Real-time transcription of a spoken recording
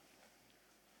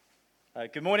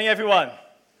Good morning, everyone.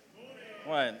 Good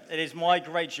morning. Well, it is my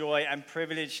great joy and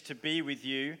privilege to be with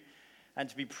you and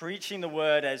to be preaching the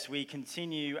word as we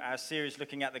continue our series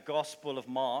looking at the Gospel of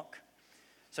Mark.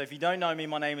 So if you don't know me,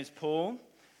 my name is Paul,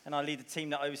 and I lead the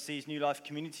team that oversees New Life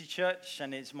Community Church,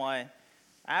 and it's my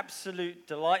absolute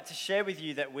delight to share with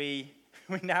you that we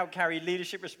now carry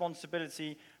leadership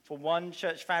responsibility for one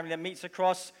church family that meets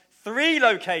across 3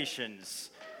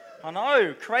 locations. I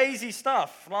know, crazy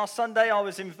stuff. Last Sunday I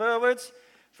was in Verwood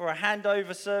for a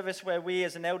handover service where we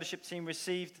as an eldership team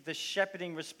received the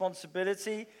shepherding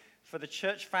responsibility for the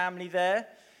church family there.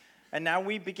 And now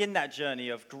we begin that journey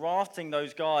of grafting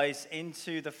those guys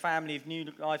into the family of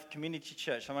New Life Community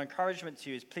Church. So my encouragement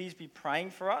to you is please be praying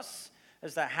for us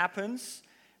as that happens.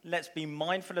 Let's be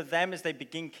mindful of them as they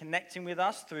begin connecting with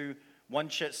us through One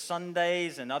Church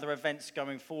Sundays and other events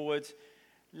going forward.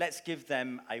 Let's give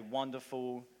them a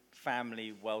wonderful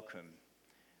family welcome.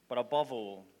 But above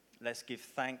all, let's give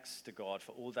thanks to God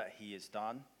for all that he has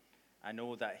done and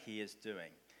all that he is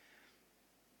doing.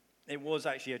 It was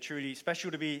actually a truly special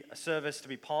service to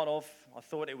be part of. I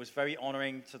thought it was very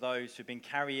honoring to those who've been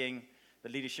carrying the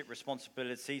leadership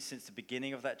responsibility since the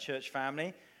beginning of that church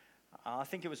family. I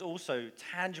think it was also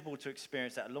tangible to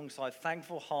experience that alongside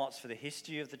thankful hearts for the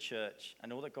history of the church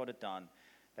and all that God had done.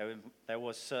 There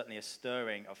was certainly a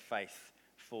stirring of faith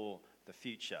for the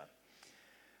future.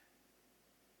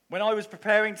 When I was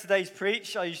preparing today's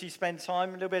preach, I usually spend a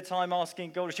little bit of time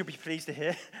asking God, which you'll be pleased to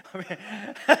hear,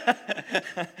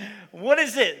 what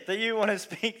is it that you want to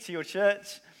speak to your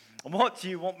church? And what do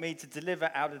you want me to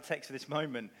deliver out of the text for this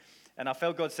moment? And I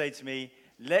felt God say to me,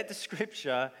 let the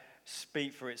scripture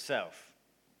speak for itself.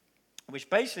 Which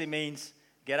basically means,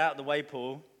 get out of the way,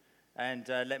 Paul, and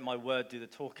let my word do the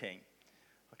talking.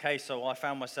 Okay, so I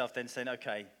found myself then saying,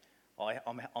 okay,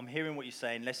 I'm hearing what you're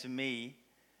saying, less of me,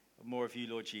 more of you,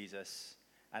 Lord Jesus.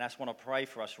 And that's what I pray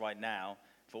for us right now,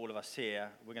 for all of us here.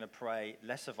 We're going to pray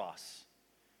less of us,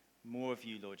 more of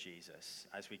you, Lord Jesus,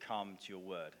 as we come to your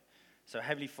word. So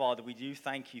Heavenly Father, we do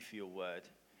thank you for your word.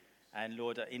 And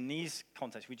Lord, in these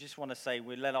contexts, we just want to say,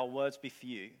 we let our words be for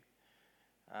you.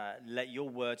 Let your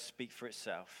word speak for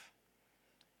itself.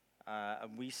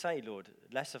 And we say, Lord,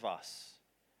 less of us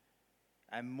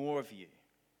and more of you.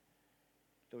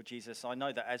 Lord Jesus, I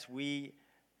know that as we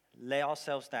lay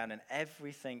ourselves down in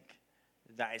everything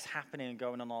that is happening and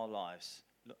going on in our lives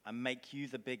and make you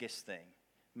the biggest thing,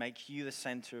 make you the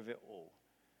center of it all,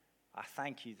 I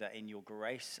thank you that in your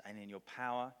grace and in your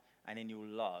power and in your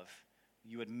love,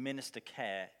 you administer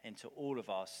care into all of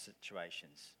our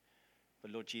situations.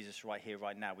 But Lord Jesus, right here,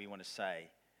 right now, we want to say,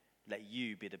 let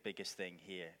you be the biggest thing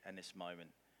here in this moment.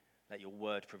 Let your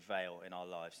word prevail in our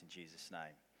lives in Jesus'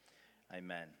 name.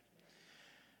 Amen.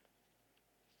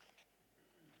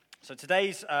 So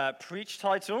today's preach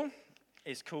title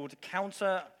is called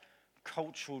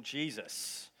Counter-Cultural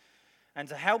Jesus. And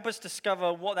to help us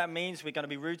discover what that means, we're going to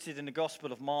be rooted in the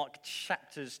Gospel of Mark,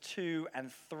 chapters 2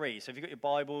 and 3. So if you've got your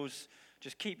Bibles,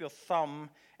 just keep your thumb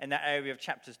in that area of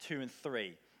chapters 2 and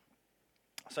 3.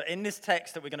 So in this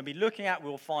text that we're going to be looking at,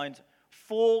 we'll find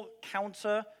 4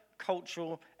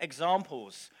 counter-cultural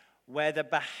examples where the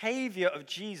behavior of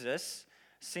Jesus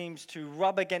seems to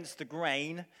rub against the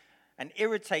grain and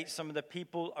irritate some of the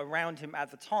people around him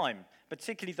at the time,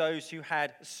 particularly those who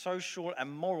had social and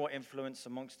moral influence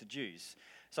amongst the Jews.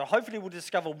 So hopefully we'll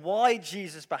discover why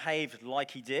Jesus behaved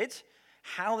like he did,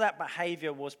 how that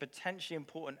behavior was potentially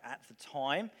important at the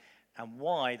time, and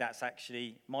why that's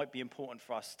actually might be important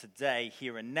for us today,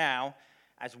 here and now,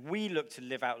 as we look to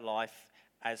live out life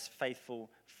as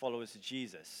faithful followers of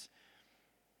Jesus.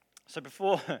 So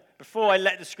before I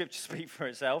let the scripture speak for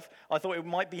itself, I thought it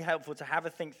might be helpful to have a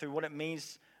think through what it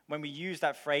means when we use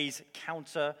that phrase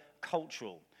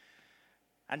counter-cultural.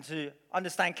 And to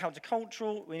understand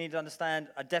counter-cultural, we need to understand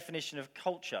a definition of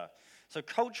culture. So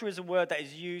culture is a word that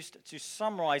is used to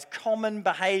summarize common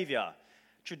behavior,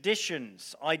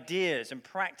 traditions, ideas, and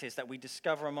practice that we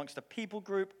discover amongst a people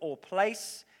group or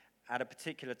place at a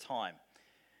particular time.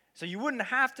 So you wouldn't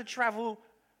have to travel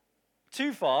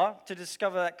too far to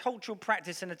discover that cultural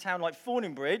practice in a town like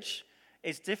Fordingbridge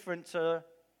is different to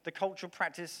the cultural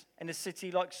practice in a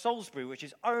city like Salisbury, which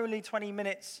is only 20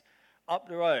 minutes up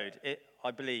the road,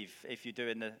 I believe, if you're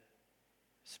doing the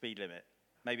speed limit.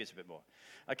 Maybe it's a bit more.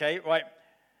 Okay, right.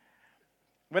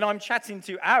 When I'm chatting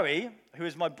to Ari, who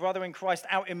is my brother in Christ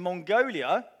out in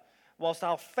Mongolia, whilst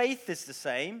our faith is the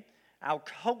same, our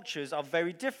cultures are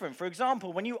very different. For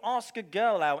example, when you ask a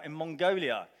girl out in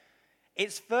Mongolia,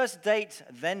 it's first date,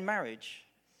 then marriage.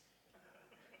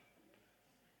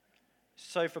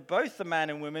 So for both the man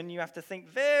and woman, you have to think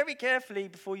very carefully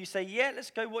before you say, yeah,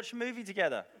 let's go watch a movie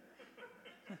together.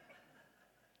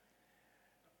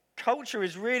 Culture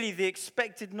is really the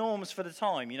expected norms for the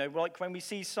time. You know, like when we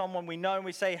see someone we know and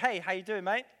we say, hey, how you doing,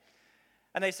 mate?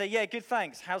 And they say, yeah, good,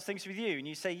 thanks. How's things with you? And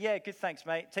you say, yeah, good, thanks,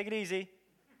 mate. Take it easy.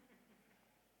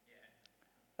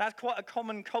 That's quite a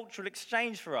common cultural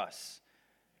exchange for us.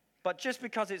 But just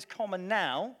because it's common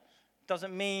now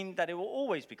doesn't mean that it will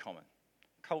always be common.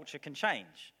 Culture can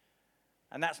change.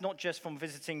 And that's not just from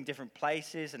visiting different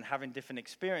places and having different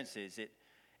experiences.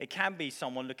 It can be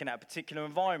someone looking at a particular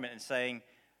environment and saying,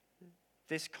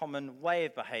 this common way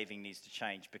of behaving needs to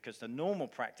change because the normal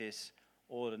practice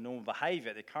or the normal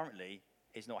behavior that currently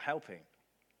is not helping.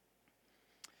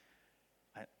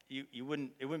 It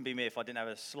wouldn't be me if I didn't have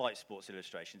a slight sports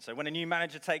illustration. So when a new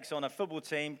manager takes on a football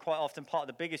team, quite often part of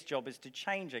the biggest job is to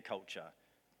change a culture,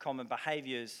 common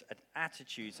behaviors,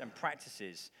 attitudes, and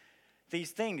practices.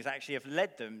 These things actually have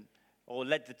led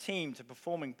the team to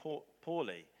performing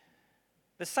poorly.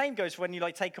 The same goes when you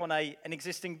take on an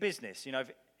existing business. You know,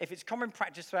 if it's common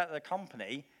practice throughout the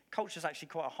company, culture is actually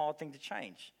quite a hard thing to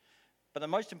change. But the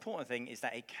most important thing is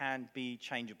that it can be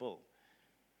changeable.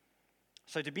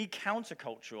 So to be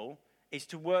countercultural is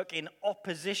to work in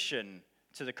opposition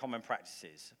to the common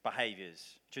practices,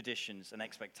 behaviors, traditions, and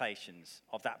expectations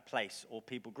of that place or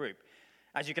people group.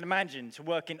 As you can imagine, to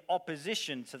work in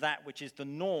opposition to that which is the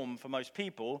norm for most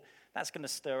people, that's going to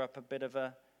stir up a bit of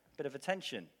a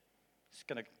tension. It's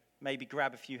going to maybe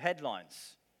grab a few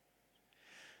headlines.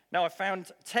 Now, I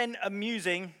found 10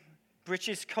 amusing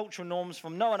British cultural norms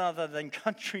from no one other than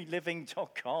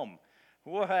countryliving.com.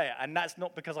 Whoa, and that's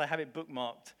not because I have it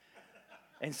bookmarked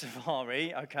in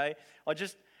Safari, okay? I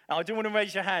do want to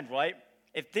raise your hand, right?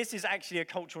 If this is actually a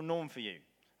cultural norm for you,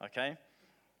 okay?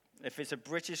 If it's a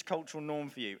British cultural norm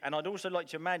for you. And I'd also like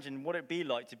to imagine what it'd be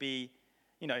like to be,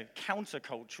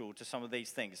 countercultural to some of these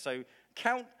things. So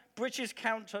British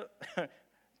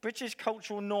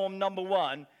cultural norm number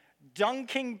 1,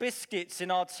 dunking biscuits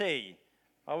in our tea.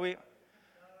 Are we?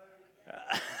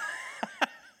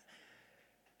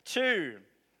 2,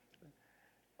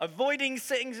 avoiding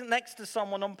sitting next to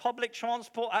someone on public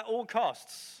transport at all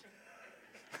costs.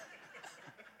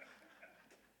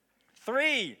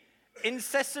 3,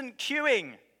 incessant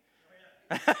queuing.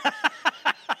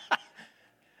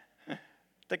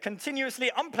 The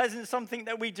continuously unpleasant something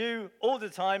that we do all the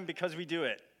time because we do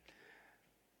it.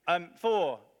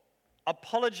 4,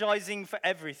 apologizing for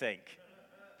everything.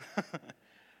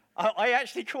 I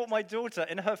actually caught my daughter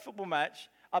in her football match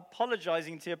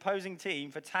apologizing to the opposing team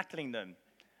for tackling them.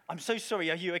 I'm so sorry,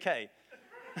 are you okay?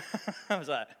 How was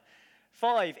that?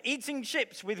 5, eating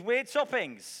chips with weird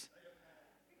toppings.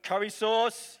 Curry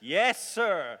sauce, yes,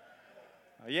 sir.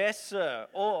 Yes, sir.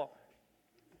 Or,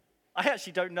 I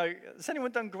actually don't know, has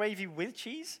anyone done gravy with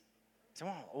cheese?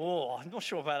 Oh, I'm not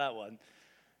sure about that one.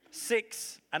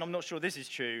 6, and I'm not sure this is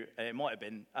true, it might have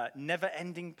been,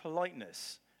 never-ending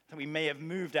politeness. I think we may have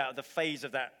moved out of the phase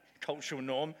of that cultural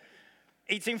norm.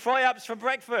 Eating fry-ups for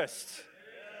breakfast.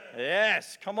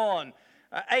 Yes, come on.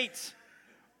 8,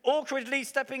 awkwardly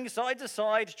stepping side to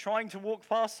side, trying to walk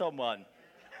past someone.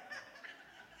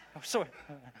 Oh, sorry.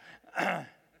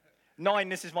 9,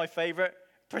 this is my favorite.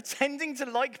 Pretending to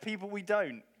like people we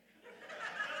don't.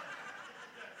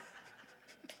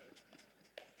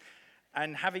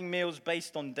 And having meals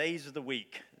based on days of the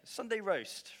week. Sunday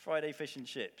roast, Friday fish and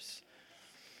chips.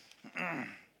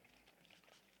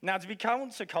 Now, to be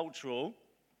countercultural,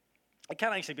 it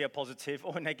can actually be a positive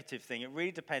or a negative thing. It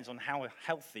really depends on how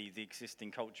healthy the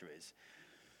existing culture is.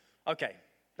 Okay,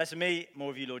 less of me, more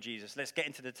of you, Lord Jesus. Let's get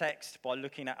into the text by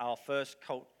looking at our first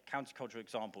countercultural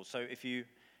example. So if you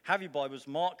have your Bibles,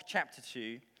 Mark chapter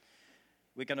 2,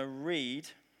 we're going to read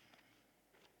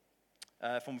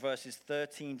from verses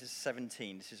 13 to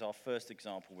 17. This is our first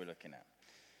example we're looking at.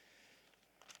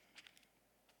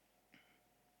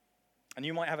 And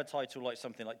you might have a title like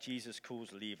something like Jesus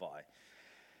Calls Levi.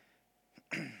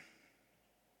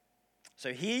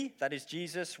 So he, that is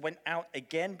Jesus, went out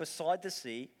again beside the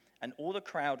sea, and all the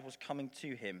crowd was coming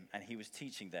to him, and he was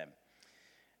teaching them.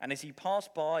 And as he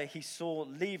passed by, he saw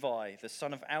Levi, the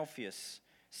son of Alphaeus,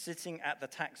 sitting at the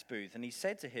tax booth, and he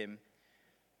said to him,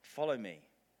 "Follow me."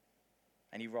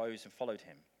 And he rose and followed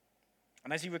him.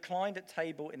 And as he reclined at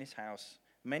table in his house,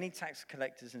 many tax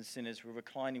collectors and sinners were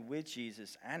reclining with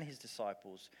Jesus and his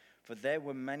disciples, for there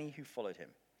were many who followed him.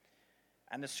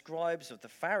 And the scribes of the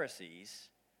Pharisees,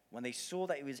 when they saw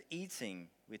that he was eating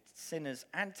with sinners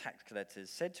and tax collectors,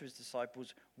 said to his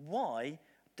disciples, "Why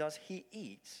does he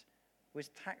eat with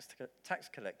tax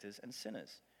collectors and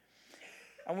sinners?"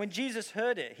 And when Jesus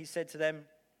heard it, he said to them,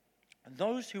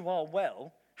 "Those who are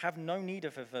well have no need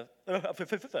of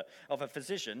a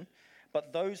physician,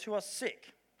 but those who are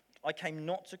sick. I came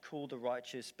not to call the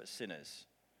righteous, but sinners."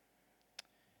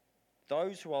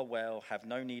 those who are well have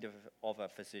no need of a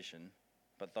physician,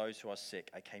 but those who are sick.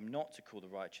 I came not to call the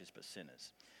righteous, but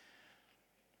sinners.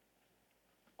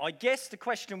 I guess the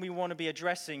question we want to be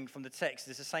addressing from the text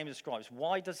is the same as the scribes.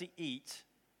 Why does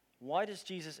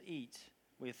Jesus eat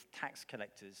with tax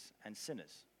collectors and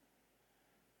sinners?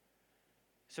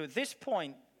 So at this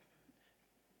point,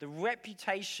 the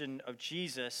reputation of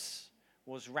Jesus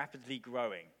was rapidly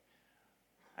growing.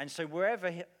 And so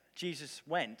wherever Jesus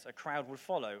went, a crowd would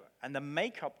follow. And the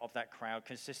makeup of that crowd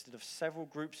consisted of several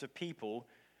groups of people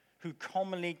who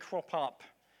commonly crop up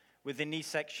within these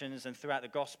sections and throughout the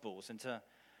Gospels.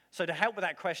 So to help with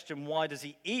that question, why does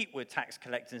he eat with tax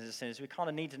collectors and sinners, we kind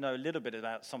of need to know a little bit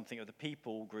about something of the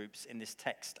people groups in this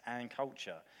text and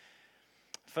culture.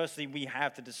 Firstly, we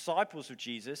have the disciples of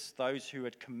Jesus, those who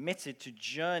had committed to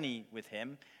journey with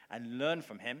him and learn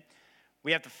from him.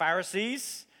 We have the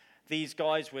Pharisees. These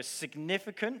guys were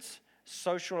significant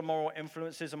social and moral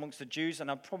influences amongst the Jews,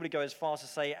 and I'd probably go as far as to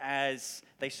say as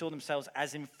they saw themselves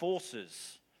as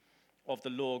enforcers of the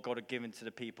law God had given to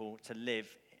the people to live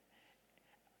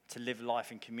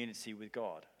life in community with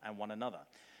God and one another.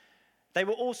 They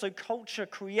were also culture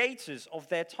creators of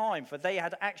their time, for they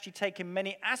had actually taken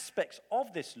many aspects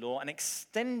of this law and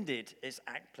extended its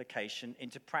application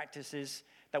into practices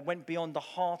that went beyond the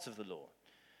heart of the law.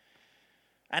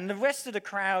 And the rest of the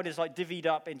crowd is like divvied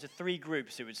up into three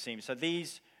groups, it would seem. So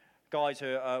these guys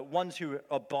are ones who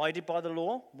abided by the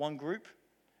law, one group.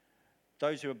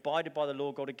 Those who abided by the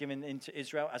law God had given into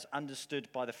Israel as understood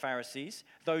by the Pharisees.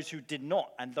 Those who did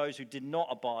not, and those who did not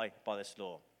abide by this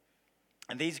law.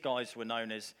 And these guys were known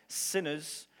as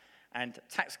sinners and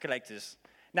tax collectors.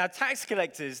 Now, tax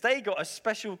collectors, they got a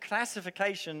special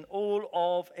classification all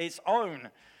of its own.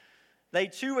 They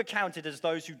too were counted as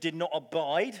those who did not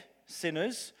abide,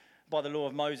 sinners, by the law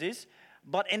of Moses,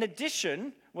 but in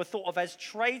addition were thought of as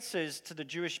traitors to the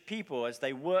Jewish people as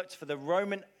they worked for the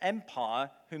Roman Empire,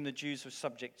 whom the Jews were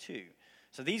subject to.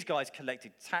 So these guys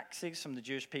collected taxes from the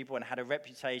Jewish people and had a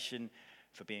reputation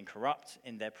for being corrupt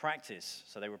in their practice.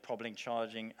 So they were probably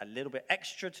charging a little bit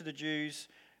extra to the Jews,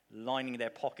 lining their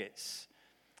pockets.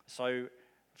 So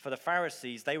for the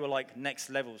Pharisees, they were like next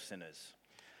level sinners.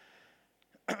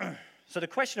 So the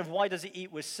question of why does he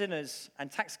eat with sinners and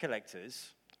tax collectors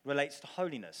relates to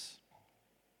holiness,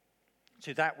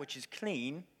 to that which is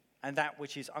clean and that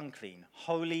which is unclean,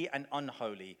 holy and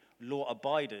unholy, law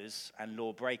abiders and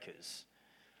law breakers.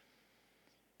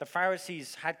 The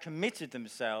Pharisees had committed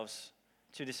themselves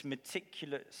to this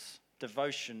meticulous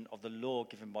devotion of the law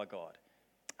given by God,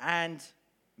 and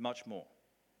much more.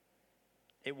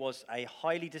 It was a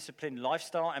highly disciplined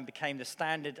lifestyle and became the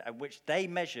standard at which they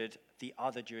measured the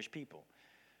other Jewish people.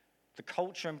 The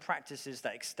culture and practices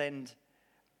that extended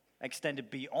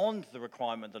beyond the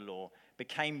requirement of the law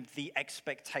became the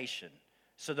expectation.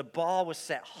 So the bar was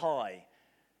set high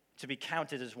to be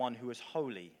counted as one who was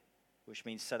holy, which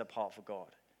means set apart for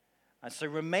God. And so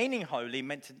remaining holy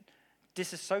meant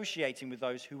disassociating with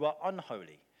those who are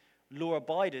unholy, law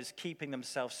abiders keeping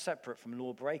themselves separate from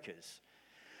law breakers.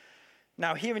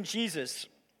 Now, here in Jesus,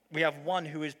 we have one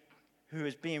who is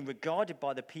being regarded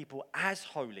by the people as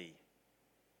holy.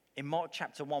 In Mark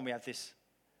chapter 1, we have this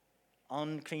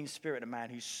unclean spirit, a man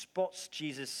who spots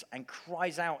Jesus and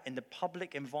cries out in the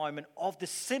public environment of the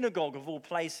synagogue of all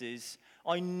places,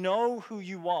 "I know who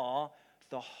you are,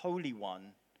 the Holy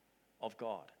One of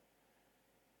God."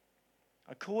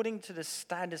 According to the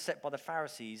standard set by the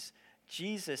Pharisees,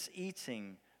 Jesus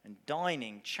eating and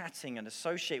dining, chatting, and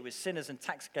associate with sinners and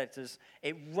tax collectors,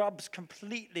 it rubs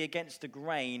completely against the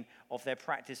grain of their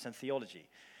practice and theology.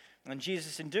 And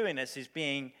Jesus, in doing this, is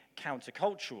being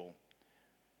countercultural.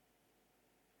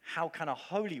 How can a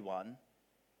holy one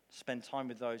spend time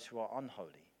with those who are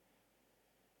unholy?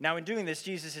 Now, in doing this,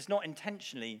 Jesus is not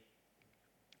intentionally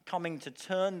coming to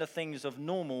turn the things of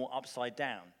normal upside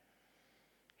down.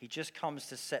 He just comes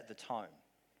to set the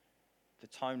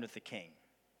tone of the King,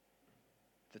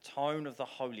 the tone of the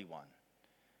Holy One.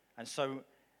 And so,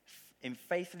 in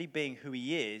faithfully being who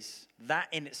he is,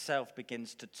 that in itself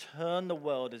begins to turn the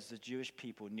world as the Jewish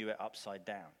people knew it upside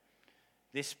down.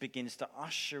 This begins to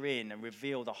usher in and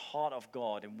reveal the heart of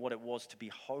God and what it was to be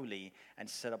holy and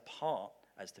set apart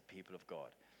as the people of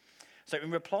God. So in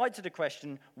reply to the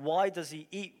question, why does he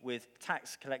eat with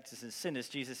tax collectors and sinners,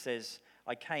 Jesus says,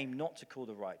 "I came not to call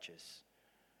the righteous,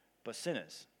 but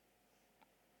sinners."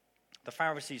 The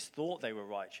Pharisees thought they were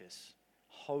righteous,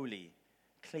 holy,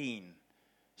 clean.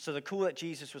 So the call that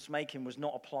Jesus was making was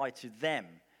not applied to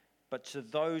them, but to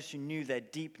those who knew their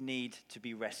deep need to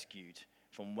be rescued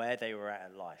from where they were at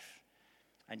in life.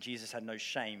 And Jesus had no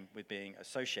shame with being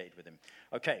associated with him.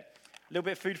 Okay, a little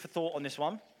bit of food for thought on this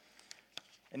one.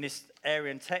 in this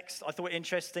area in text, I thought it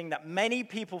interesting that many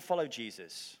people followed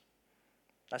Jesus.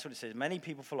 That's what it says. Many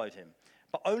people followed him.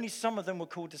 But only some of them were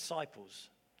called disciples.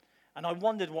 And I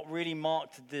wondered what really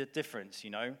marked the difference,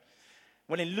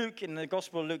 Well, in Luke, in the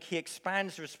Gospel of Luke, he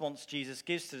expands the response Jesus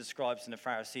gives to the scribes and the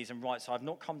Pharisees and writes, "I've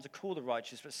not come to call the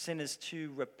righteous, but sinners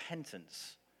to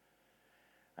repentance."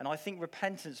 And I think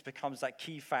repentance becomes that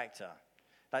key factor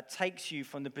that takes you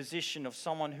from the position of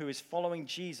someone who is following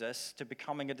Jesus to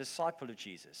becoming a disciple of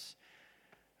Jesus.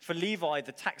 For Levi,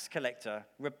 the tax collector,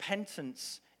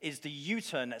 repentance is the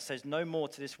U-turn that says no more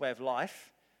to this way of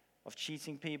life, of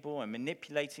cheating people and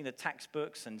manipulating the tax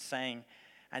books and saying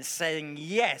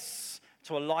yes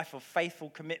to a life of faithful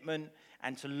commitment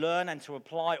and to learn and to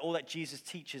apply all that Jesus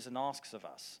teaches and asks of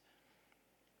us.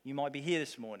 You might be here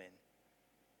this morning.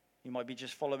 You might be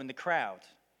just following the crowd,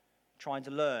 trying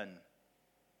to learn,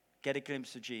 get a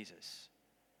glimpse of Jesus.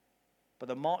 But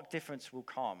the marked difference will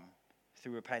come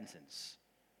through repentance,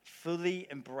 fully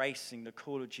embracing the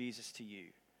call of Jesus to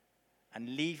you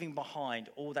and leaving behind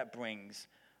all that brings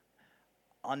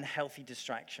unhealthy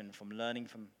distraction from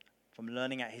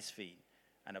learning at his feet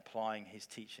and applying his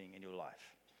teaching in your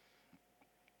life.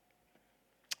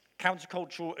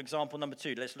 Countercultural example number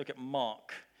 2. Let's look at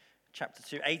Mark chapter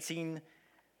 2, 18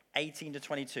 to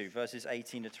 22, verses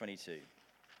 18 to 22.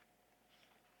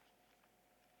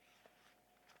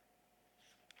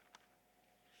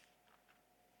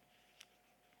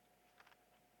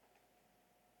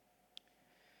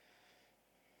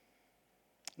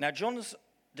 Now, John's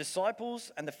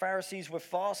disciples and the Pharisees were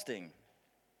fasting,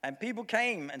 and people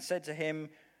came and said to him,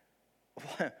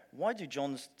 "Why do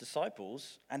John's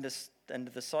disciples and the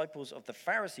disciples of the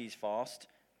Pharisees fast,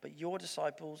 but your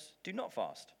disciples do not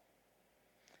fast?"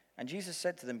 And Jesus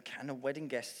said to them, "Can the wedding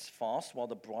guests fast while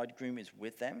the bridegroom is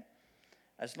with them?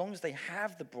 As long as they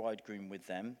have the bridegroom with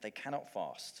them, they cannot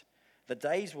fast. The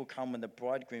days will come when the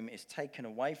bridegroom is taken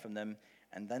away from them,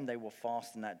 and then they will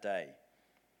fast in that day.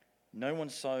 No one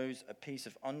sews a piece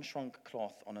of unshrunk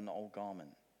cloth on an old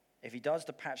garment. If he does,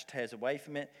 the patch tears away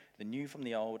from it, the new from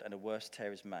the old, and a worse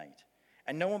tear is made.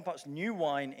 And no one puts new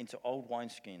wine into old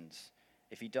wineskins.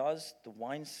 If he does, the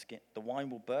wine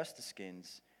will burst the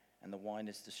skins, and the wine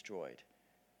is destroyed.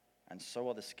 And so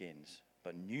are the skins.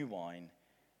 But new wine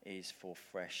is for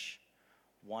fresh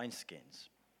wineskins."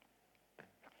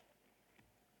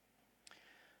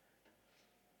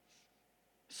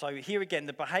 So here again,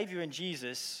 the behavior of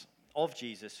Jesus,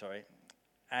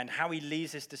 and how he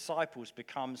leads his disciples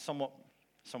becomes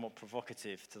somewhat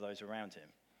provocative to those around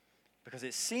him, because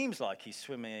it seems like he's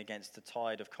swimming against the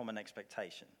tide of common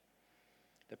expectation.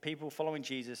 The people following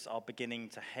Jesus are beginning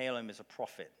to hail him as a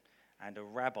prophet and a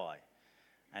rabbi,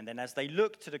 and then as they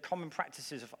look to the common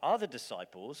practices of other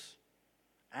disciples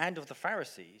and of the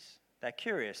Pharisees, they're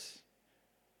curious.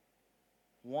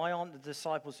 Why aren't the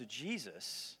disciples of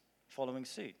Jesus following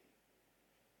suit?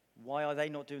 Why are they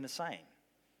not doing the same?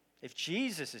 If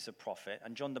Jesus is a prophet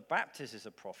and John the Baptist is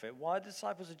a prophet, why are the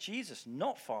disciples of Jesus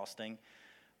not fasting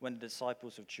when the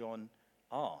disciples of John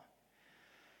are?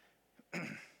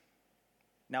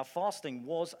 Now, fasting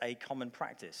was a common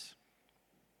practice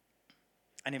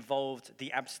and involved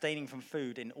the abstaining from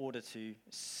food in order to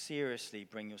seriously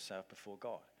bring yourself before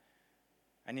God.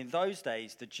 And in those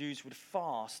days, the Jews would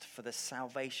fast for the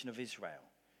salvation of Israel,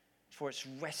 for its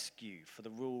rescue from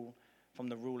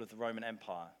the rule of the Roman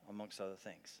Empire, amongst other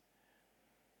things.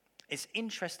 It's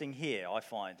interesting here, I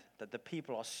find, that the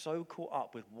people are so caught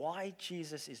up with why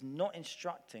Jesus is not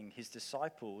instructing his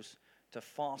disciples to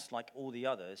fast like all the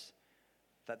others,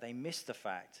 that they miss the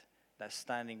fact that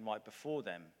standing right before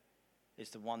them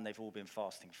is the one they've all been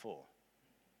fasting for.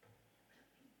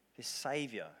 This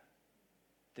Savior,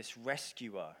 this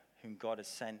rescuer whom God has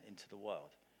sent into the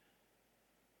world.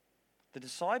 The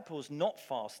disciples not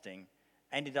fasting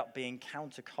ended up being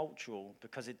countercultural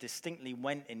because it distinctly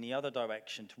went in the other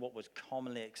direction to what was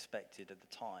commonly expected at the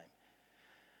time.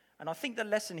 And I think the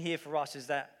lesson here for us is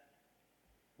that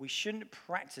we shouldn't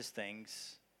practice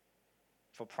things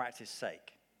for practice's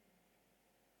sake.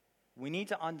 We need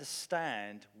to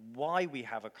understand why we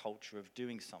have a culture of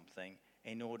doing something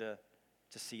in order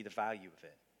to see the value of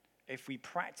it. If we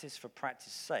practice for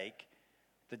practice's sake,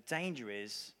 the danger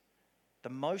is the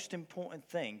most important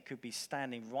thing could be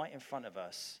standing right in front of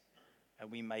us, and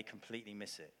we may completely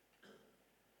miss it.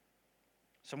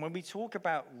 So when we talk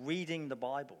about reading the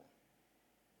Bible,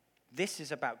 this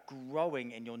is about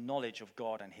growing in your knowledge of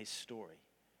God and his story.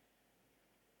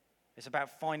 It's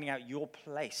about finding out your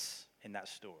place in that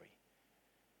story.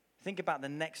 Think about that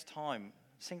next time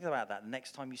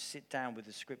you sit down with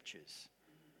the scriptures.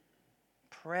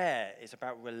 Prayer is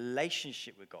about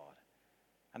relationship with God.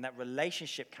 And that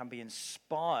relationship can be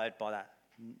inspired by that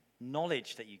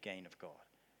knowledge that you gain of God.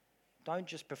 Don't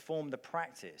just perform the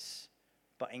practice,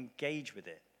 but engage with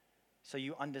it so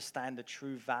you understand the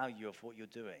true value of what you're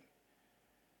doing.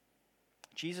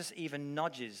 Jesus even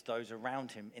nudges those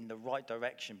around him in the right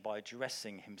direction by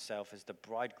addressing himself as the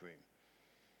bridegroom.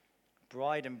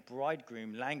 Bride and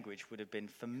bridegroom language would have been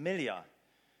familiar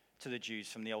to the Jews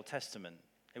from the Old Testament.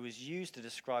 It was used to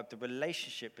describe the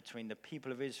relationship between the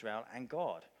people of Israel and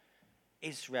God.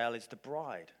 Israel is the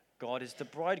bride. God is the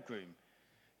bridegroom.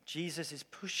 Jesus is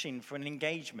pushing for an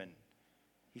engagement.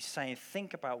 He's saying,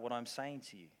 think about what I'm saying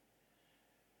to you.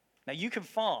 Now, you can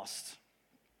fast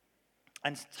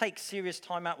and take serious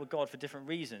time out with God for different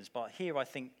reasons, but here I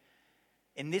think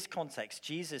in this context,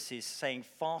 Jesus is saying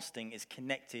fasting is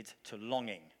connected to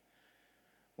longing.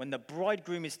 When the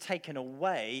bridegroom is taken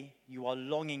away, you are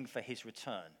longing for his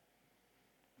return.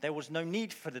 There was no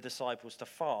need for the disciples to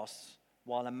fast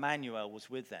while Emmanuel was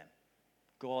with them.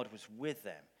 God was with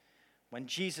them. When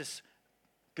Jesus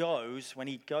goes, when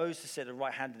he goes to sit at the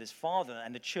right hand of his Father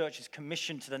and the church is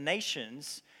commissioned to the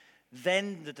nations,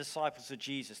 then the disciples of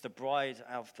Jesus, the bride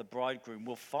of the bridegroom,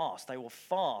 will fast. They will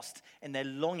fast in their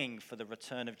longing for the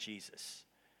return of Jesus.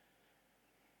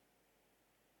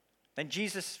 Then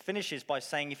Jesus finishes by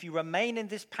saying, if you remain in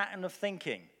this pattern of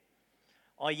thinking,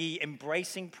 i.e.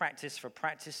 embracing practice for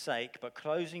practice's sake, but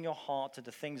closing your heart to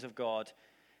the things of God,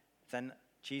 then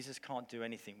Jesus can't do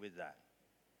anything with that.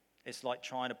 It's like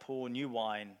trying to pour new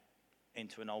wine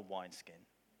into an old wineskin.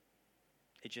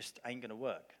 It just ain't going to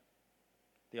work.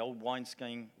 The old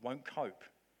wineskin won't cope.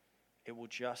 It will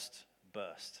just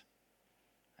burst.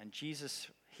 And Jesus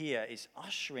here is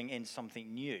ushering in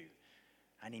something new.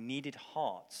 And he needed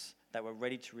hearts that were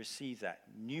ready to receive that.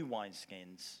 New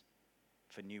wineskins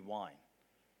for new wine.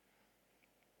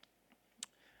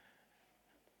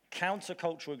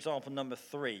 Countercultural example number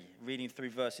 3, reading through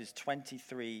verses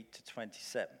 23 to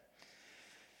 27.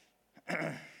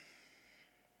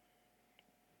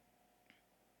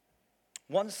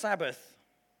 One Sabbath,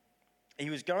 he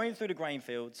was going through the grain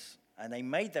fields, and they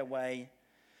made their way,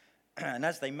 and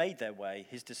as they made their way,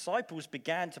 his disciples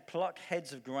began to pluck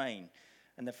heads of grain.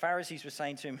 And the Pharisees were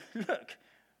saying to him, look,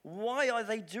 why are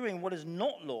they doing what is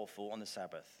not lawful on the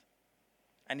Sabbath?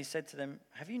 And he said to them,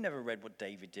 have you never read what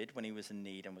David did when he was in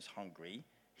need and was hungry,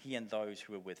 he and those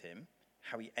who were with him,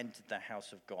 how he entered the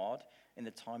house of God in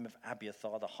the time of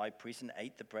Abiathar the high priest and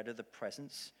ate the bread of the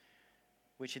presence,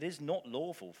 which it is not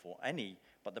lawful for any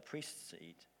but the priests to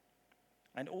eat,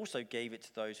 and also gave it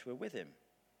to those who were with him.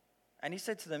 And he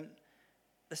said to them,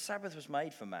 the Sabbath was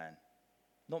made for man,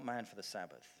 not man for the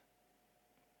Sabbath.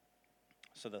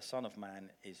 So the Son of Man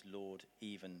is Lord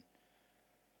even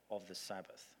of the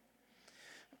Sabbath.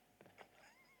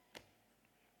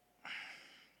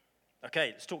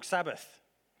 Okay, let's talk Sabbath.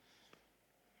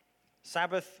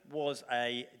 Sabbath was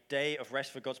a day of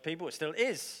rest for God's people. It still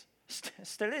is.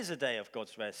 Still is a day of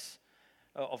God's rest,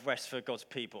 rest for God's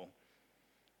people.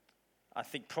 I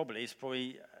think it's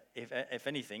probably, if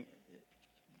anything,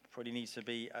 probably needs to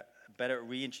be better at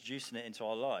reintroducing it into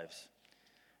our lives.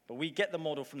 But we get the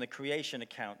model from the creation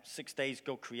account. 6 days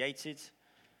God created.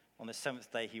 On the seventh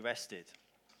day he rested.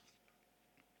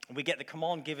 And we get the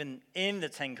command given in the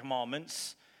Ten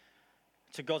Commandments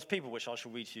to God's people, which I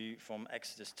shall read to you from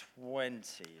Exodus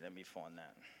 20. Let me find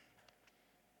that.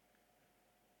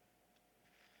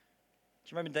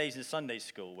 Do you remember days in Sunday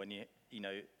school when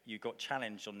you got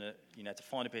challenged on to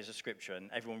find a piece of scripture and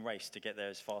everyone raced to get there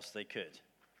as fast as they could?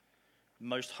 The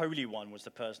most holy one was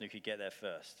the person who could get there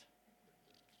first.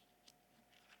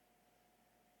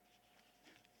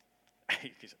 You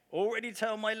can already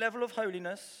tell my level of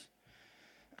holiness.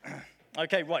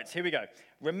 Okay, right, here we go.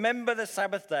 Remember the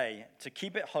Sabbath day to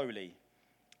keep it holy.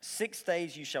 6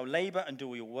 days you shall labor and do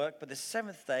all your work, but the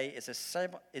seventh day is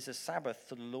a Sabbath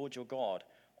to the Lord your God.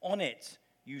 On it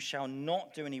you shall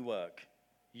not do any work.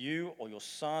 You or your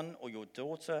son or your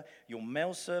daughter, your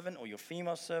male servant or your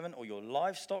female servant, or your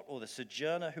livestock or the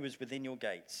sojourner who is within your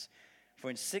gates.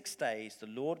 For in 6 days the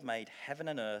Lord made heaven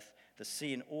and earth, the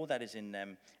sea and all that is in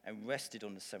them, and rested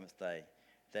on the seventh day.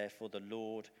 Therefore the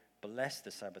Lord blessed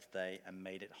the Sabbath day and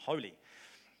made it holy.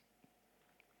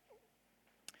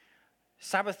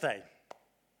 Sabbath day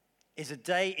is a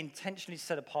day intentionally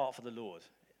set apart for the Lord.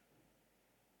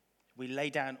 We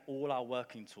lay down all our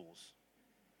working tools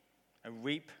and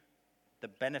reap the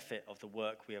benefit of the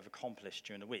work we have accomplished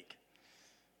during the week.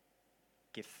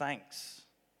 Give thanks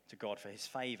to God for his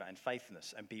favor and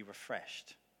faithfulness and be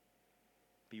refreshed.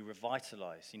 Be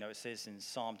revitalized. It says in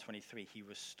Psalm 23, he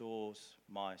restores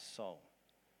my soul.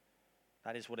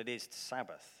 That is what it is to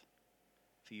Sabbath,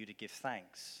 for you to give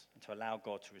thanks and to allow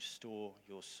God to restore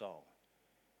your soul,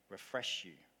 refresh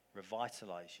you,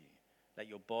 revitalize you, let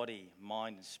your body,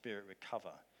 mind, and spirit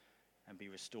recover and be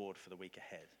restored for the week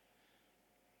ahead.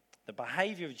 The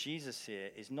behavior of Jesus here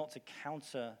is not to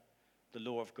counter the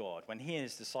law of God. When he and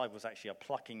his disciples actually are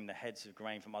plucking the heads of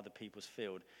grain from other people's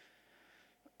field,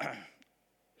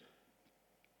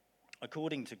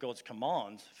 according to God's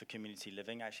command for community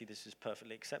living, actually this is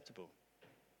perfectly acceptable.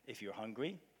 If you're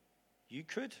hungry, you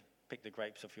could pick the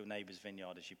grapes off your neighbor's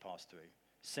vineyard as you pass through.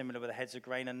 Similar with the heads of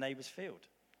grain in a neighbor's field.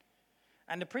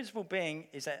 And the principle being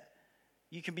is that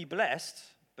you can be blessed,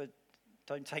 but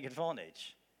don't take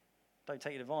advantage. Don't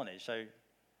take advantage. So,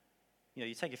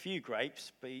 you take a few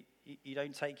grapes, but you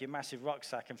don't take your massive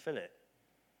rucksack and fill it.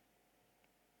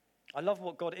 I love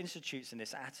what God institutes in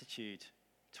this attitude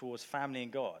towards family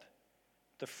and God.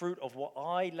 The fruit of what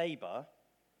I labor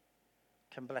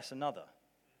can bless another.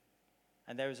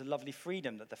 And there is a lovely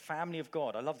freedom that the family of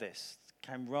God, I love this,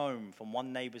 can roam from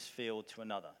one neighbor's field to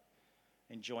another,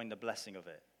 enjoying the blessing of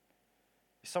it.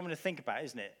 It's something to think about,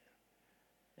 isn't it?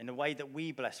 In the way that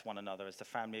we bless one another as the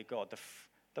family of God,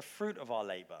 the fruit of our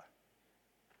labor,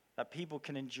 that people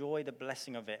can enjoy the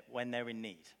blessing of it when they're in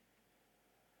need.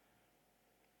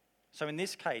 So in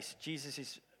this case, Jesus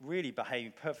is really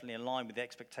behaving perfectly in line with the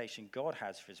expectation God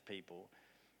has for his people.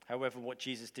 However, what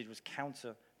Jesus did was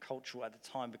counter-cultural at the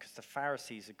time because the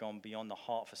Pharisees had gone beyond the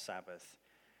heart for Sabbath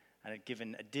and had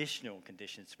given additional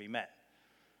conditions to be met.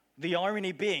 The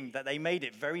irony being that they made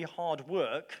it very hard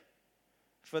work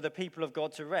for the people of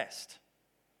God to rest.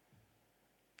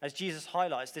 As Jesus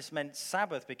highlights, this meant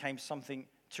Sabbath became something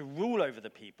to rule over the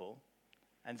people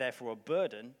and therefore a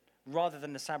burden rather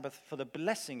than the Sabbath for the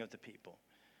blessing of the people.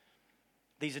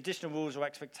 These additional rules or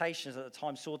expectations at the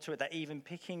time saw to it that even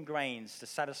picking grains to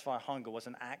satisfy hunger was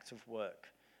an act of work,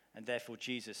 and therefore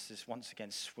Jesus is once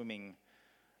again swimming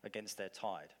against their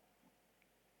tide.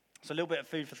 So a little bit of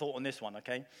food for thought on this one,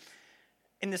 okay?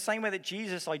 In the same way that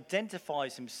Jesus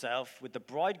identifies himself with the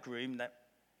bridegroom that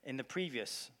in the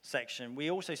previous section,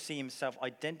 we also see himself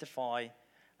identify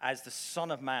as the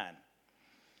Son of Man.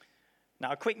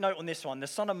 Now, a quick note on this one. The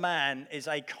Son of Man is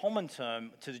a common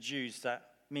term to the Jews that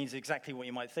means exactly what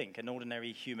you might think, an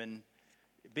ordinary human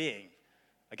being.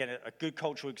 Again, a good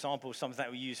cultural example of something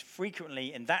that we use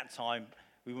frequently in that time.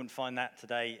 We wouldn't find that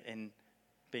today in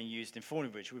being used in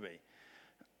Fornybridge, would we?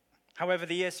 However,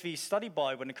 the ESV Study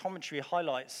Bible in the commentary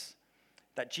highlights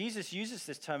that Jesus uses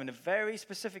this term in a very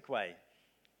specific way,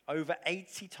 over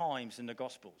 80 times in the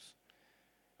Gospels.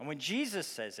 And when Jesus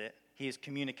says it, he is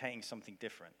communicating something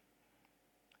different.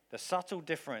 The subtle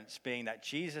difference being that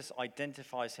Jesus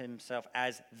identifies himself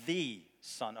as the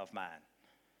Son of Man,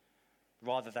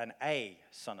 rather than a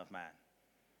Son of Man.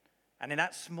 And in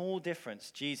that small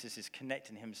difference, Jesus is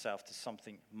connecting himself to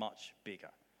something much bigger.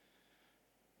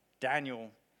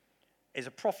 Daniel is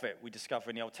a prophet we discover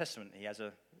in the Old Testament. He has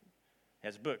a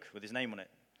book with his name on it.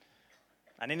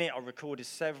 And in it are recorded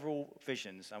several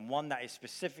visions, and one that is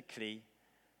specifically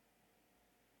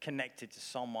connected to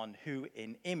someone who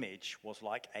in image was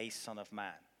like a son of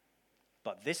man.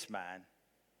 But this man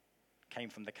came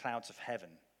from the clouds of heaven,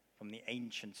 from the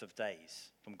Ancient of Days,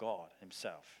 from God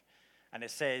himself. And it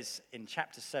says in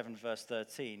chapter 7, verse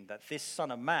 13, that this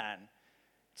Son of Man,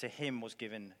 to him was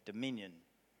given dominion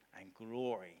and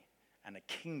glory and a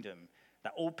kingdom,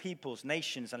 that all peoples,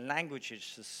 nations, and languages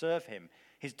should serve him.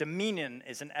 His dominion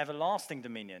is an everlasting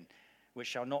dominion, which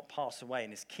shall not pass away,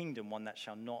 and his kingdom one that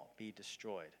shall not be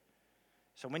destroyed.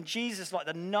 So when Jesus, like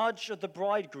the nudge of the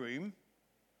bridegroom,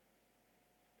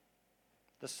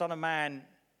 the Son of Man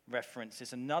reference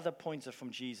is another pointer from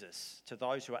Jesus to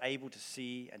those who are able to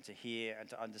see and to hear and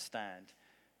to understand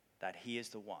that he is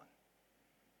the one.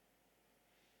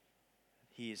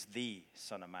 He is the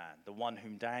Son of Man, the one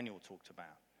whom Daniel talked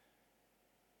about.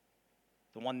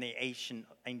 The one the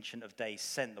ancient of days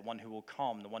sent, the one who will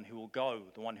come, the one who will go,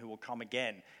 the one who will come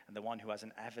again, and the one who has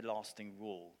an everlasting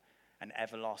rule, an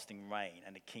everlasting reign,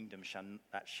 and a kingdom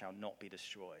that shall not be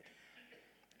destroyed.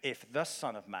 If the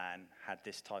Son of Man had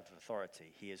this type of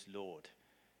authority, he is Lord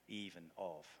even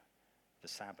of the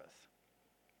Sabbath.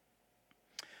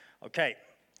 Okay,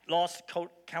 last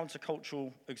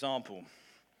countercultural example.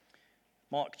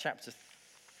 Mark chapter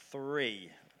 3,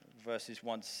 verses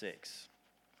 1 to 6.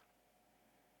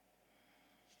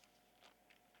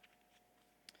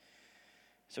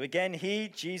 So again, he,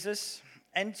 Jesus,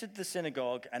 entered the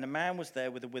synagogue, and a man was there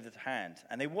with a withered hand.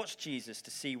 And they watched Jesus to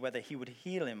see whether he would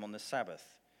heal him on the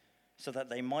Sabbath, so that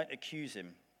they might accuse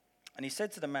him. And he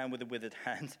said to the man with the withered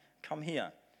hand, "Come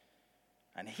here."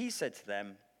 And he said to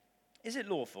them, "Is it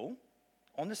lawful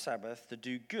on the Sabbath to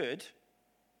do good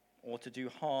or to do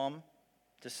harm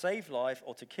to save life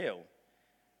or to kill?"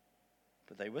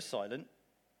 But they were silent,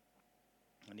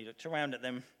 and he looked around at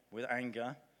them with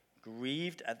anger,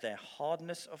 grieved at their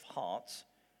hardness of heart,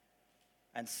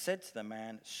 and said to the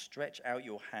man, "Stretch out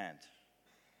your hand."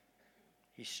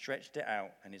 He stretched it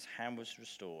out, and his hand was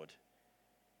restored.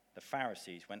 The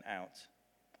Pharisees went out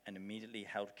and immediately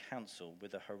held counsel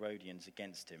with the Herodians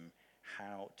against him,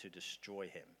 how to destroy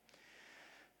him.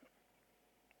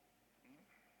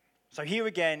 So here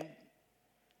again,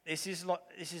 it's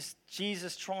like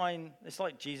Jesus trying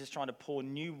to pour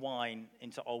new wine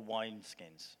into old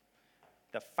wineskins.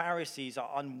 The Pharisees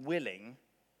are unwilling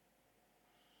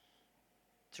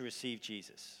to receive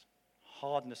Jesus.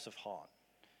 Hardness of heart.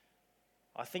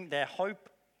 I think their hope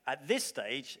at this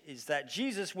stage is that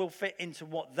Jesus will fit into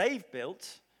what they've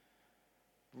built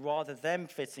rather than them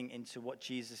fitting into what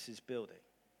Jesus is building.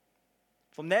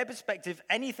 From their perspective,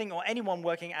 anything or anyone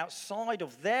working outside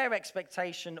of their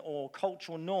expectation or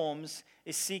cultural norms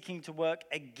is seeking to work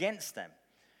against them.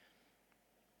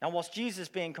 Now, whilst Jesus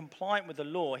being compliant with the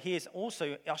law, he is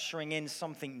also ushering in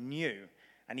something new.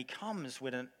 And he comes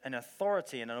with an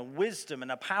authority and a wisdom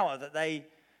and a power that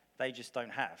they just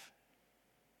don't have.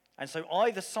 And so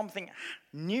either something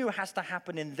new has to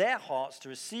happen in their hearts to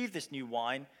receive this new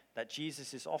wine that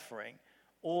Jesus is offering,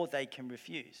 or they can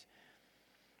refuse.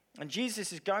 And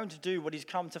Jesus is going to do what he's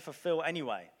come to fulfill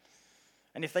anyway.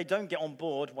 And if they don't get on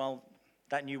board, well,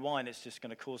 that new wine is just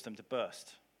going to cause them to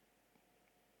burst.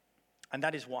 And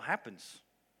that is what happens.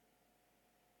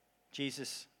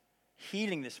 Jesus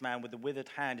healing this man with the withered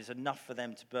hand is enough for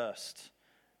them to burst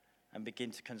and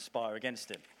begin to conspire against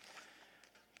him.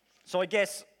 So I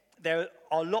guess there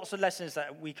are lots of lessons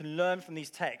that we can learn from these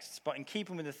texts, but in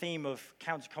keeping with the theme of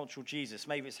countercultural Jesus,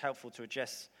 maybe it's helpful to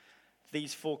address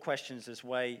these 4 questions as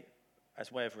way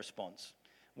of response.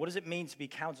 What does it mean to be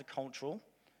countercultural?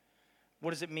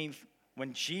 What does it mean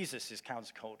when Jesus is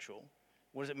countercultural?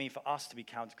 What does it mean for us to be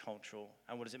countercultural?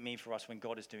 And what does it mean for us when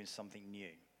God is doing something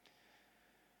new?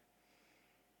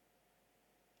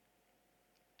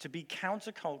 To be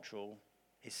countercultural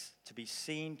is to be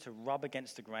seen to rub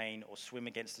against the grain or swim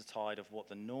against the tide of what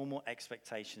the normal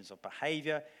expectations of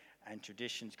behavior and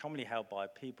traditions commonly held by a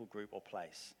people, group, or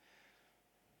place.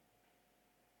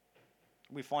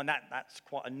 We find that that's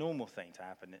quite a normal thing to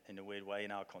happen in a weird way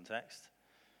in our context.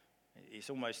 It's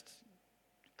almost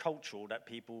cultural that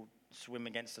people swim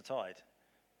against the tide.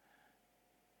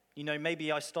 You know,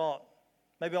 maybe I'll start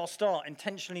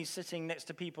intentionally sitting next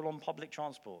to people on public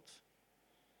transport.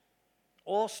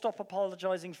 Or stop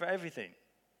apologizing for everything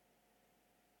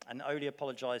and only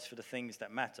apologize for the things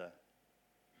that matter.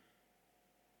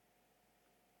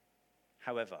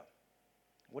 However,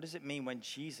 what does it mean when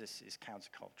Jesus is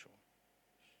countercultural?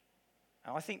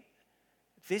 And I think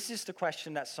this is the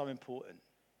question that's so important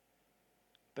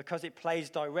because it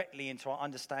plays directly into our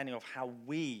understanding of how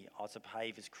we are to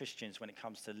behave as Christians when it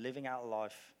comes to living out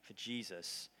life for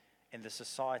Jesus in the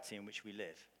society in which we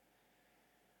live.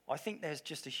 I think there's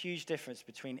just a huge difference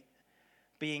between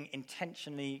being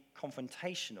intentionally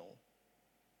confrontational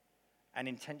and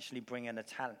intentionally bringing a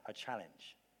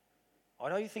challenge. I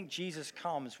don't think Jesus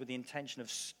comes with the intention of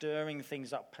stirring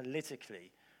things up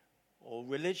politically or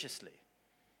religiously.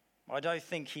 I don't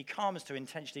think he comes to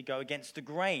intentionally go against the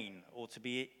grain or to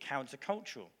be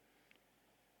countercultural.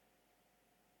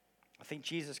 I think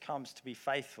Jesus comes to be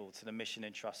faithful to the mission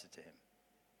entrusted to him.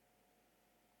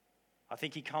 I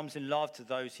think he comes in love to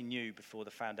those he knew before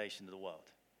the foundation of the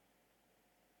world.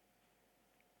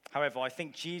 However, I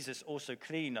think Jesus also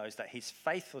clearly knows that his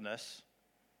faithfulness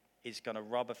is going to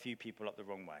rub a few people up the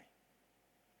wrong way.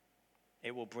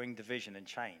 It will bring division and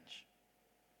change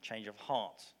of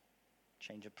heart,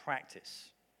 change of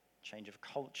practice, change of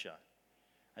culture.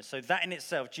 And so that in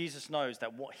itself, Jesus knows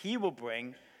that what he will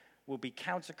bring will be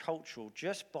countercultural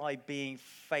just by being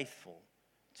faithful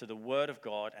to the word of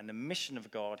God and the mission of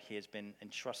God he has been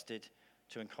entrusted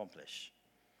to accomplish.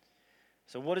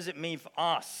 So what does it mean for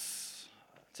us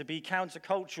to be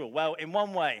countercultural? Well, in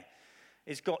one way,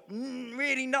 it's got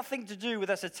really nothing to do with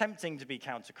us attempting to be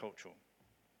countercultural.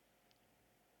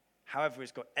 However,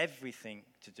 it's got everything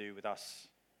to do with us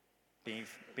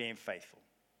being faithful.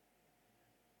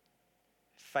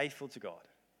 Faithful to God.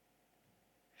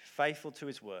 Faithful to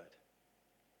his word.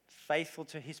 Faithful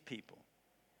to his people.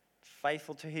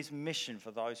 Faithful to his mission for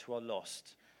those who are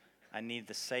lost and need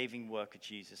the saving work of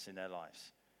Jesus in their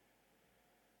lives.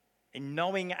 In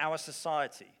knowing our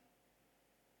society,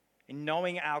 in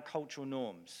knowing our cultural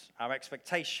norms, our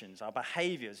expectations, our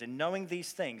behaviors, in knowing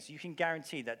these things, you can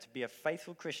guarantee that to be a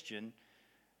faithful Christian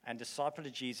and disciple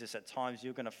of Jesus, at times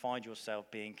you're going to find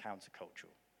yourself being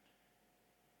countercultural.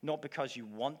 Not because you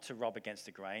want to rub against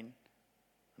the grain,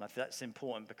 And I think that's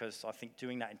important because I think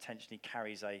doing that intentionally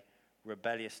carries a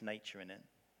rebellious nature in it.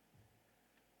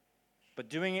 But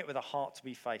doing it with a heart to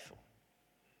be faithful.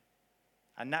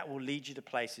 And that will lead you to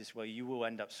places where you will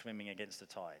end up swimming against the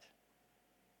tide.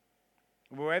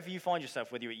 Wherever you find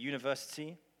yourself, whether you're at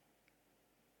university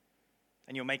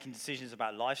and you're making decisions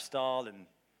about lifestyle and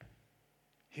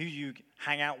who you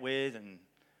hang out with and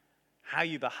how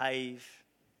you behave,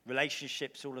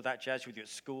 relationships, all of that jazz, whether you're at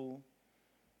school,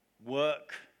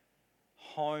 work,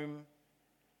 home,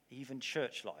 even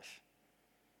church life.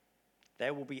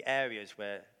 There will be areas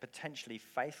where potentially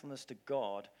faithfulness to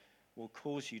God will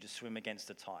cause you to swim against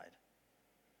the tide.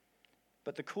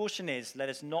 But the caution is, let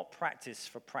us not practice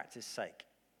for practice's sake.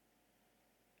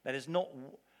 Let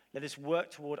us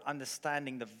work toward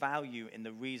understanding the value in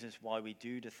the reasons why we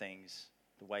do the things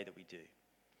the way that we do.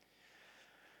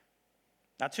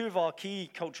 Now, two of our key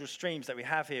cultural streams that we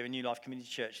have here in New Life Community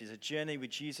Church is a journey with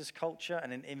Jesus culture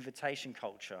and an invitation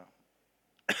culture.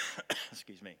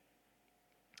 Excuse me.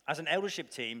 As an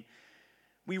eldership team,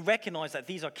 we recognize that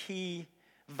these are key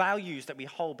values that we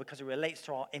hold because it relates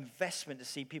to our investment to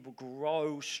see people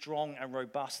grow strong and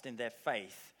robust in their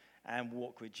faith and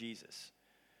walk with Jesus.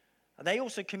 And they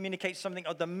also communicate something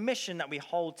of the mission that we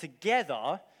hold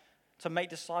together to make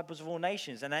disciples of all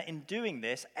nations. And that in doing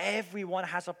this, everyone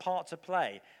has a part to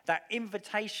play. That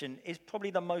invitation is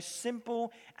probably the most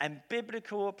simple and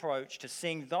biblical approach to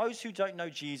seeing those who don't know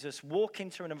Jesus walk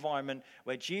into an environment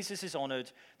where Jesus is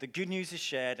honored, the good news is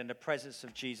shared, and the presence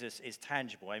of Jesus is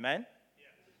tangible. Amen? Yeah.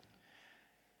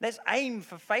 Let's aim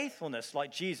for faithfulness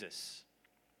like Jesus.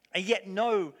 And yet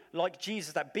know, like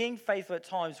Jesus, that being faithful at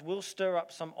times will stir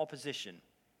up some opposition.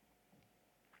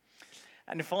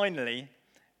 And finally,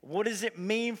 what does it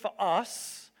mean for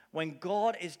us when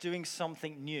God is doing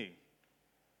something new?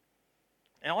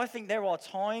 And I think there are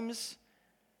times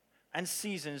and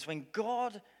seasons when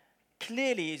God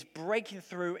clearly is breaking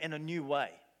through in a new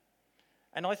way.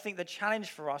 And I think the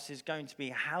challenge for us is going to be,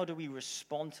 how do we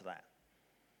respond to that?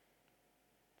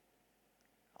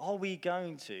 Are we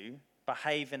going to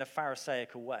behave in a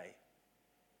Pharisaical way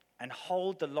and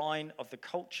hold the line of the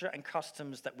culture and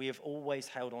customs that we have always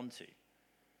held on to?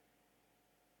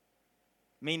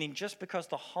 Meaning, just because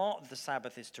the heart of the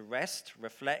Sabbath is to rest,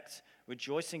 reflect,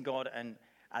 rejoice in God, and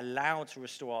allow to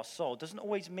restore our soul, doesn't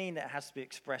always mean that it has to be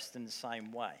expressed in the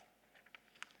same way.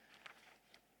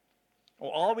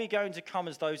 Or are we going to come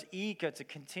as those eager to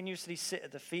continuously sit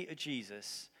at the feet of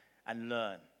Jesus and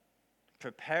learn,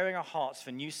 preparing our hearts for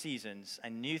new seasons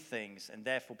and new things, and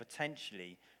therefore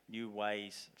potentially new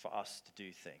ways for us to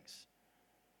do things?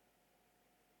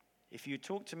 If you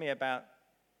talked to me about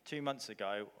 2 months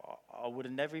ago, I would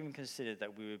have never even considered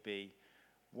that we would be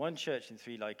one church in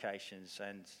 3 locations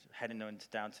and heading on to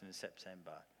Downton in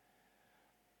September.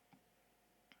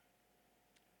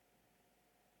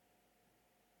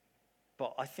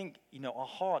 But I think, our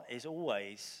heart is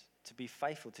always to be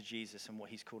faithful to Jesus and what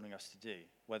he's calling us to do,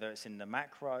 whether it's in the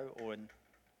macro or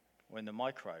in the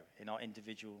micro, in our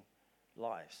individual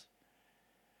lives.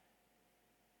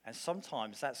 And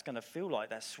sometimes that's going to feel like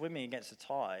that's swimming against the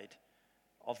tide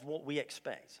of what we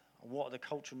expect, what are the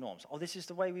cultural norms. Oh, this is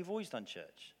the way we've always done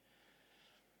church.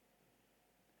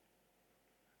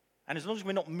 And as long as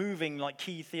we're not moving like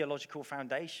key theological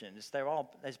foundations,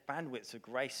 there's bandwidths of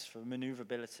grace for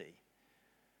maneuverability.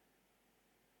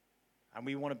 And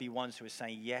we want to be ones who are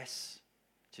saying yes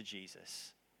to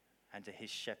Jesus and to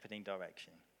his shepherding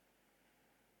direction.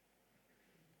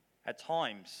 At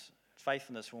times,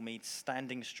 faithfulness will mean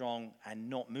standing strong and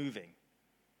not moving.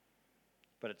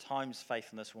 But at times,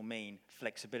 faithfulness will mean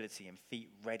flexibility and feet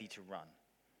ready to run.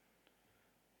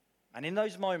 And in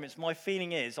those moments, my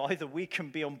feeling is either we can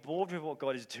be on board with what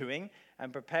God is doing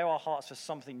and prepare our hearts for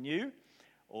something new,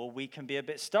 or we can be a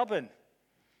bit stubborn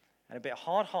and a bit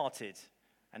hard-hearted.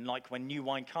 And like when new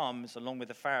wine comes, along with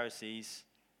the Pharisees,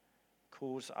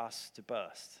 cause us to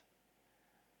burst.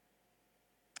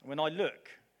 When I look,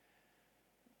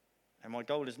 and my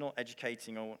goal is not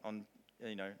educating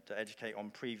to educate on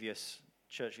previous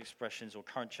church expressions or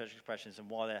current church expressions and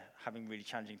why they're having really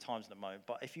challenging times at the moment.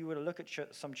 But if you were to look at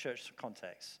some church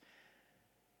contexts,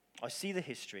 I see the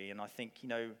history and I think,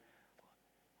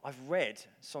 I've read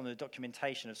some of the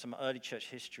documentation of some early church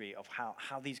history of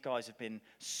how these guys have been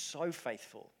so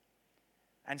faithful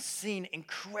and seen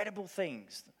incredible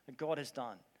things that God has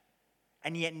done.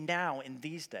 And yet now, in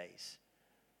these days,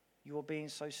 you are being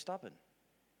so stubborn.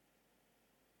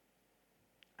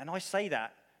 And I say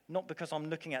that not because I'm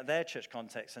looking at their church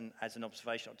context and as an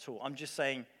observational tool. I'm just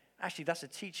saying, actually, that's a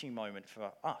teaching moment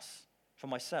for us, for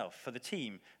myself, for the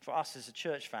team, for us as a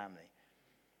church family.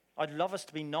 I'd love us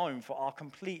to be known for our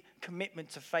complete commitment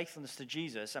to faithfulness to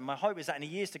Jesus. And my hope is that in the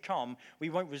years to come, we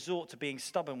won't resort to being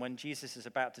stubborn when Jesus is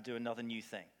about to do another new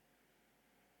thing.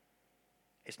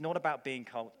 It's not about being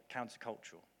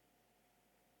countercultural.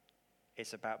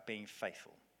 It's about being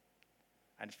faithful.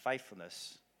 And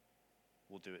faithfulness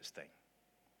will do its thing.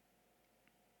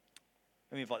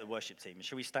 Let me invite the worship team.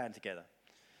 Shall we stand together?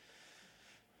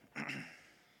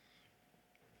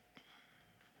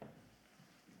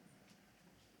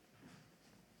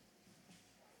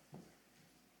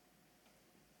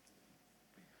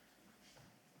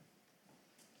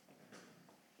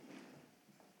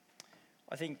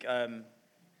 I think I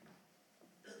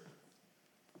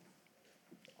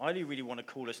really want to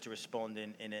call us to respond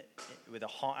in it with a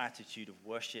heart attitude of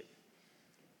worship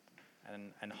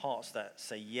and hearts that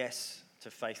say yes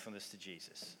to faithfulness to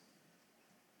Jesus.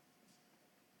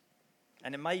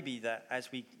 And it may be that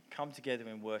as we come together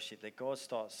in worship, that God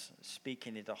starts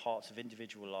speaking into the hearts of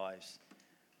individual lives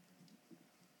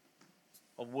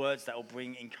of words that will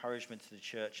bring encouragement to the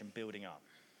church and building up.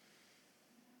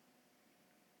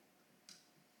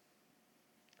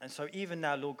 And so even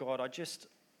now, Lord God,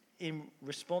 in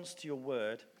response to your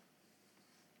word,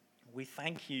 we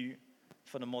thank you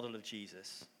for the model of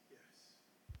Jesus.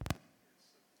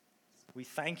 We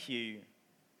thank you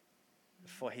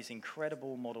for his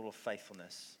incredible model of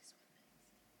faithfulness.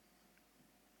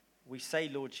 We say,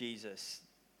 Lord Jesus,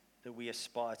 that we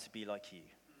aspire to be like you.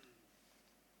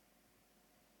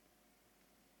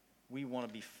 We want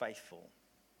to be faithful,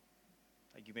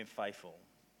 like you've been faithful.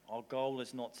 Our goal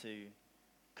is not to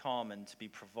come and to be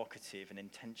provocative and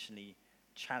intentionally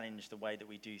challenge the way that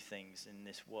we do things in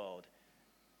this world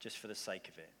just for the sake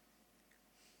of it.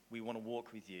 We want to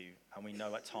walk with you, and we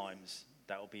know at times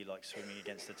that will be like swimming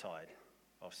against the tide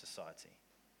of society.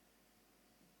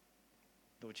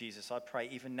 Lord Jesus, I pray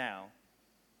even now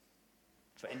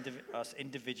for us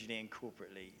individually and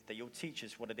corporately that you'll teach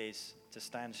us what it is to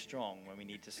stand strong when we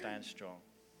need to stand strong,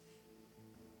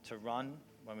 to run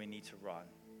when we need to run,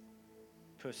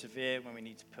 persevere when we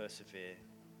need to persevere,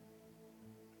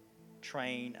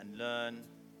 train and learn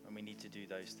when we need to do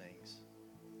those things.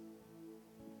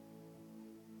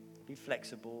 Be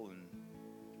flexible and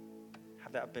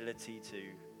have that ability to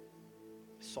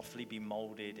softly be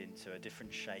molded into a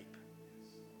different shape.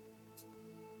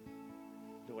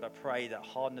 Lord, I pray that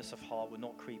hardness of heart will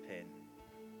not creep in,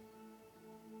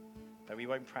 that we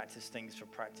won't practice things for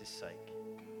practice sake.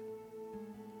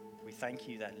 We thank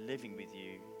you that living with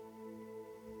you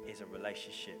is a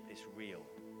relationship, it's real.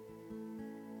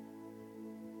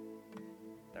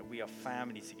 That we are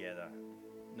family together,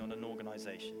 not an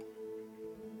organization.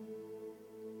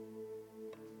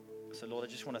 So Lord, I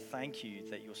just want to thank you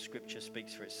that your scripture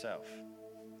speaks for itself.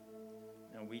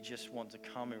 And we just want to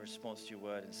come in response to your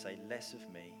word and say less of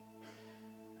me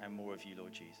and more of you,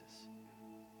 Lord Jesus.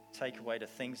 Take away the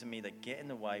things in me that get in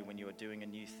the way when you are doing a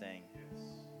new thing.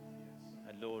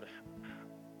 And Lord,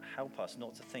 help us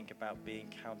not to think about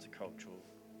being countercultural,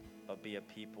 but be a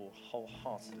people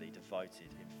wholeheartedly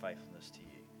devoted in faithfulness to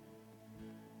you.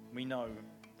 We know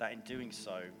that in doing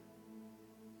so,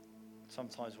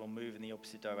 sometimes we'll move in the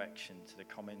opposite direction to the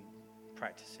common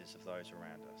practices of those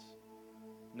around us.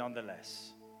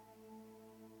 Nonetheless,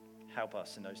 help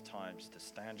us in those times to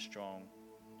stand strong,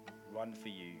 run for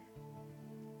you,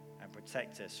 and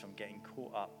protect us from getting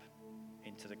caught up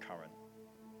into the current.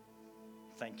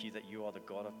 Thank you that you are the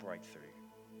God of breakthrough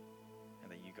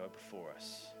and that you go before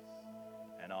us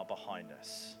and are behind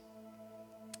us.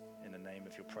 In the name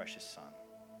of your precious Son,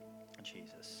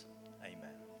 Jesus,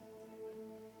 amen.